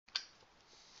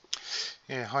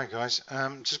Yeah, hi guys.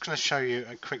 Just going to show you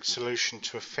a quick solution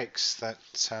to a fix that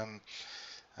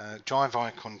drive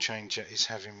icon changer is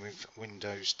having with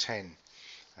Windows 10.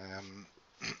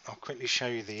 I'll quickly show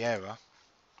you the error.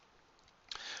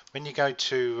 When you go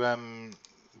to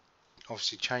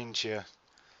obviously change your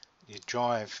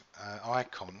drive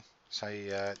icon, say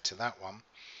to that one,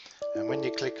 and when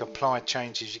you click apply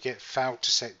changes, you get failed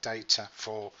to set data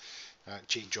for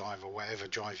G drive or whatever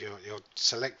drive you're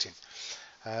selecting.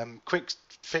 Quick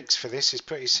fix for this is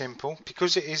pretty simple.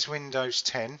 Because it is Windows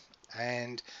 10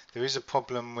 and there is a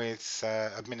problem with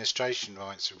administration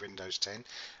rights of Windows 10,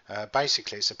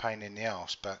 basically it's a pain in the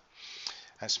arse, but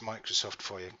that's Microsoft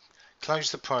for you.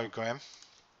 Close the program,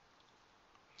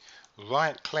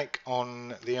 right click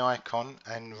on the icon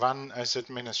and run as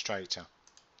administrator.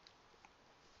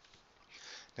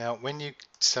 Now when you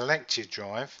select your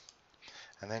drive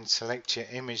and then select your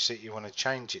image that you want to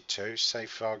change it to, say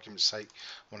for argument's sake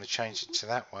I want to change it to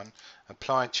that one,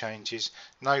 apply changes,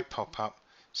 no pop-up.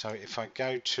 So if I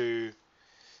go to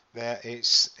there,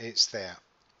 it's there.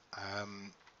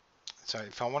 So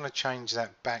if I want to change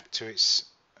that back to its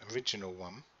original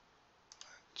one,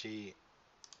 G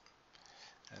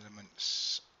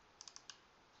elements,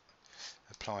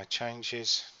 apply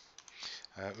changes,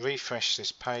 refresh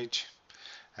this page,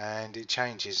 and it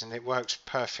changes and it works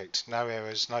perfect. No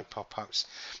errors, no pop-ups.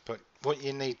 But what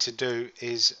you need to do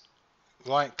is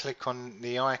right click on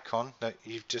the icon that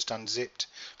you've just unzipped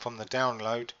from the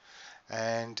download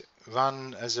and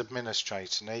run as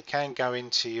administrator. Now you can go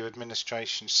into your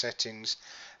administration settings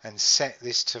and set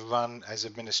this to run as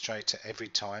administrator every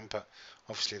time, but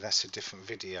obviously that's a different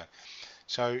video.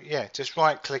 So yeah, just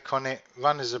right click on it,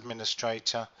 run as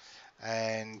administrator,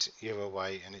 and you're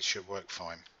away and it should work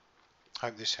fine.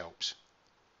 Hope this helps.